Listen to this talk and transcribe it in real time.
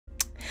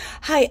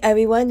Hi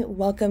everyone,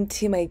 welcome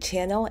to my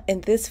channel. In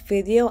this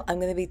video,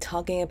 I'm going to be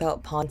talking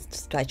about pawn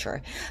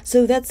stretcher.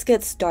 So let's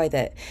get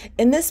started.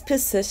 In this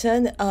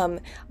position,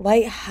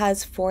 white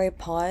has 4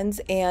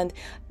 pawns and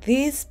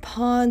this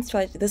pawn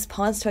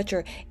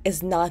stretcher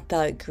is not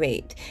that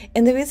great.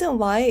 And the reason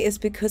why is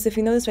because if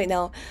you notice right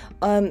now,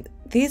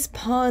 these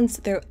pawns,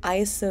 they're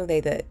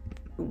isolated.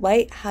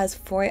 White has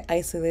 4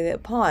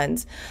 isolated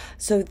pawns.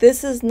 So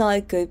this is not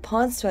a good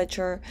pawn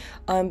stretcher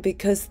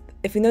because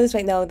if you notice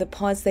right now, the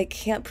pawns, they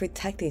can't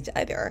protect each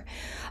other.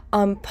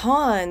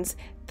 Pawns,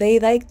 they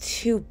like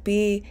to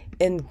be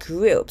in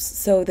groups.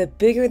 So the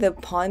bigger the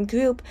pawn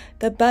group,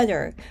 the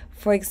better.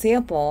 For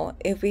example,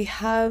 if we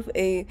have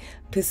a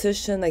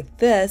position like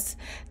this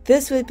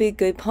would be a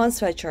good pawn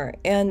stretcher.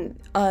 And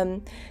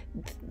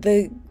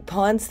the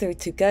pawns, they're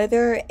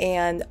together,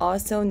 and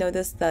also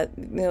notice that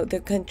they're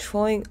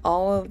controlling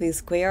all of these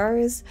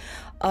squares.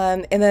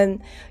 And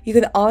then you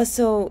can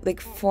also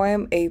like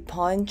form a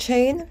pawn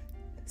chain.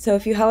 So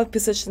if you have a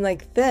position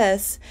like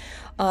this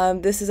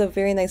is a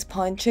very nice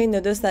pawn chain.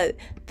 Notice that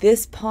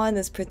this pawn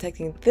is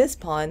protecting this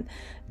pawn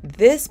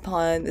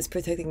is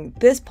protecting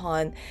this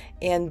pawn,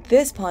 and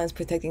this pawn is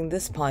protecting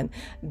this pawn.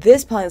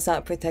 This pawn is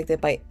not protected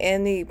by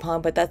any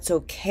pawn, but that's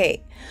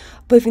okay.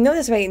 But if you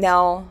notice right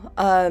now,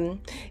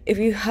 if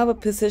you have a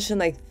position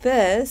like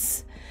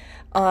this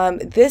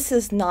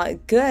is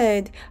not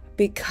good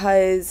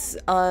because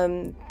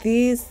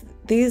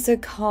these are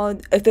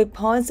called, if the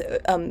pawns,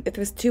 if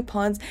there's 2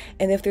 pawns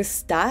and if they're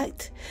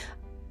stacked,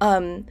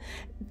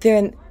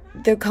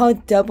 they're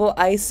called double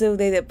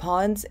isolated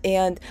pawns,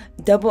 and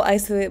double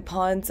isolated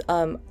pawns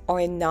are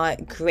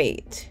not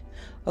great.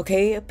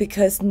 Okay,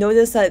 because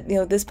notice that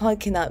this pawn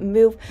cannot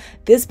move.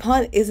 This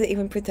pawn isn't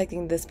even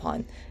protecting this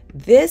pawn.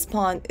 This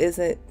pawn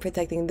isn't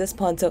protecting this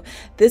pawn. So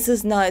this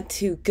is not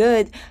too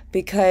good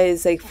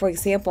because, like, for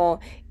example,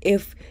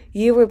 if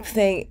you were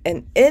playing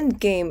an end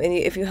game and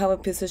if you have a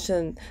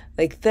position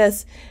like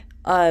this,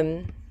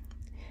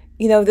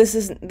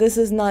 this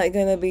is not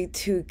gonna be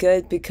too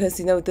good because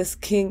this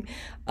king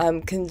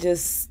can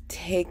just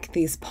take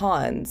these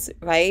pawns,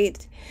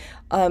 right?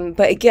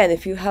 But again,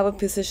 if you have a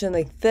position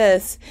like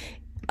this,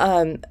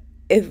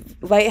 if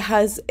white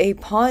has a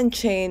pawn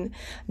chain,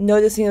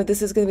 notice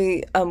this is going to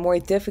be more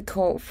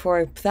difficult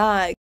for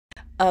black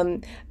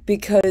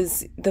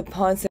because the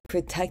pawns are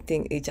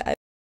protecting each other.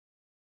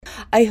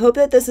 I hope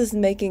that this is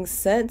making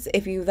sense.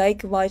 If you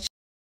like watching,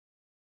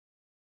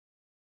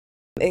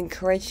 I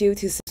encourage you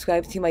to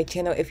subscribe to my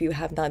channel if you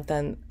have not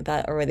done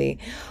that already.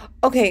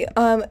 Okay,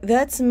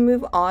 let's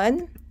move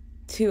on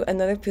to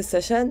another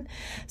position.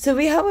 So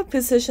we have a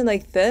position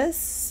like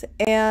this,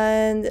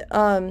 and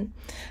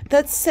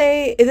let's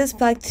say it is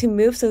black to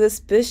move, so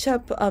this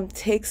bishop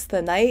takes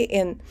the knight,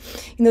 and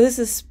this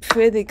is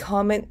pretty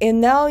common.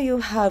 And now you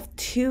have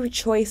 2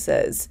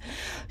 choices.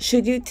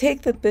 Should you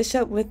take the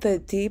bishop with the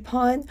D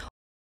pawn, or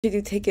should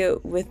you take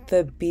it with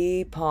the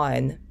B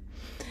pawn?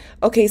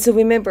 Okay, so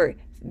remember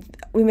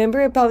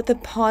about the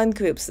pawn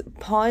groups.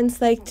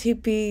 Pawns like to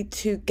be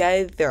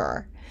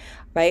together,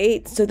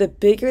 right? So the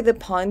bigger the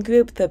pawn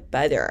group, the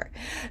better.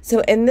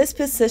 So in this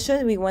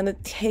position, we want to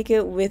take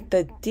it with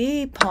the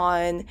D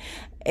pawn,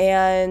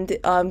 and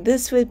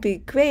this would be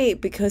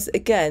great because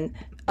again,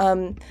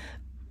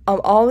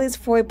 all these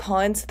 4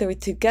 pawns, they're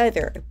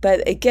together.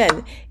 But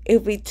again,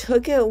 if we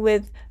took it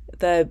with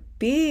the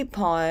B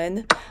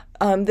pawn,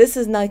 this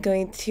is not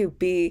going to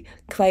be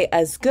quite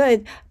as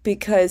good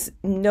because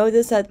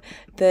notice that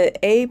the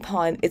A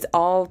pawn is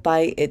all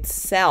by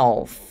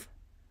itself.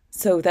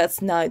 So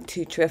that's not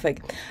too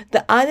terrific.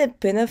 The added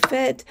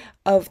benefit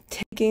of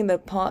taking the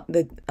pawn,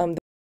 the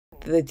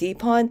D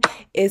pawn,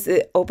 is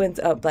it opens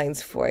up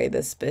lines for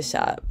this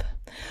bishop.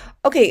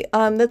 Okay,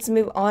 let's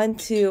move on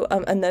to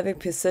another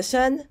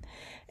position.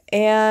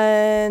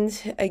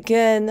 And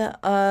again,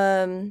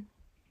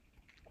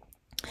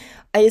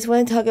 I just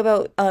want to talk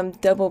about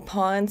double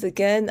pawns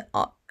again.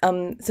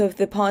 So if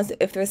the pawns,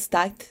 if they're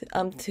stacked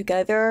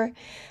together,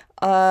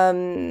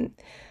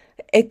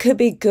 it could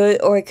be good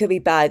or it could be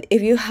bad.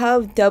 If you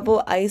have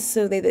double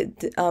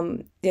isolated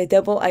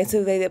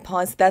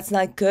pawns, that's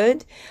not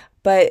good.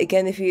 But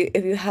again, if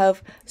you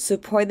have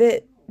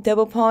supported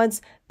double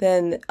pawns,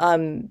 then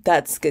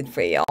that's good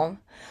for you.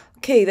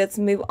 Okay, let's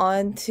move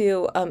on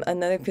to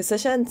another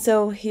position.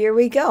 So here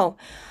we go.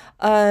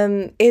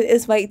 It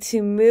is white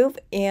to move,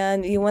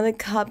 and you want to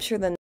capture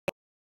the knight.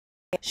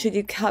 Should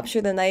you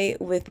capture the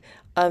knight with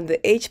the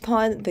H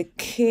pawn, the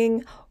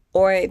king,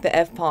 or the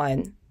F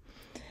pawn?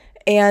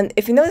 And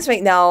if you notice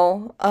right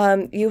now,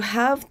 you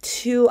have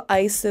 2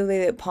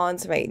 isolated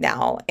pawns right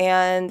now.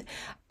 And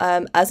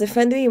as a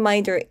friendly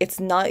reminder, it's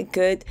not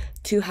good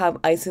to have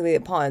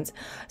isolated pawns.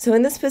 So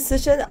in this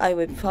position, I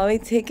would probably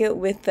take it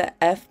with the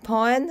F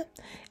pawn.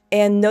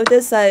 And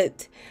notice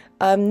that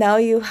now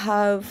you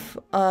have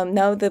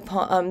the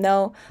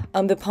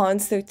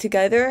pawns, they're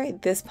together.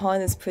 This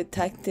pawn is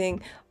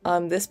protecting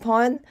this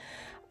pawn.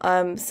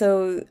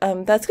 So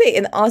that's great.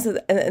 And also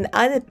an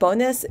added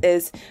bonus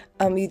is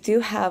you do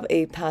have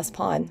a pass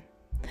pawn.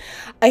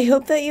 I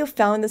hope that you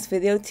found this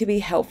video to be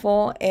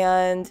helpful,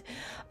 and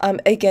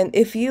again,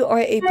 if you are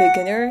a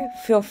beginner,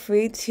 feel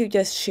free to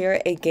just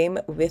share a game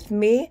with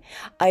me.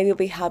 I will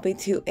be happy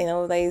to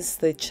analyze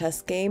the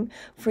chess game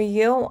for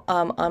you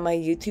on my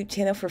YouTube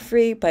channel for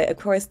free, but of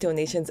course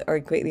donations are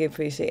greatly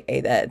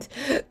appreciated.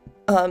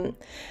 Um,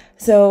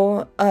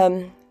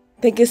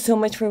 thank you so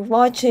much for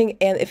watching,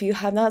 and if you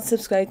have not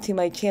subscribed to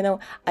my channel,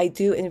 I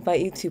do invite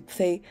you to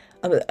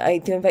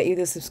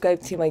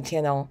subscribe to my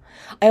channel.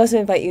 I also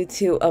invite you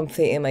to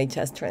play in my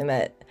chess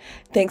tournament.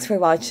 Thanks for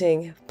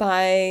watching.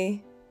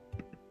 Bye.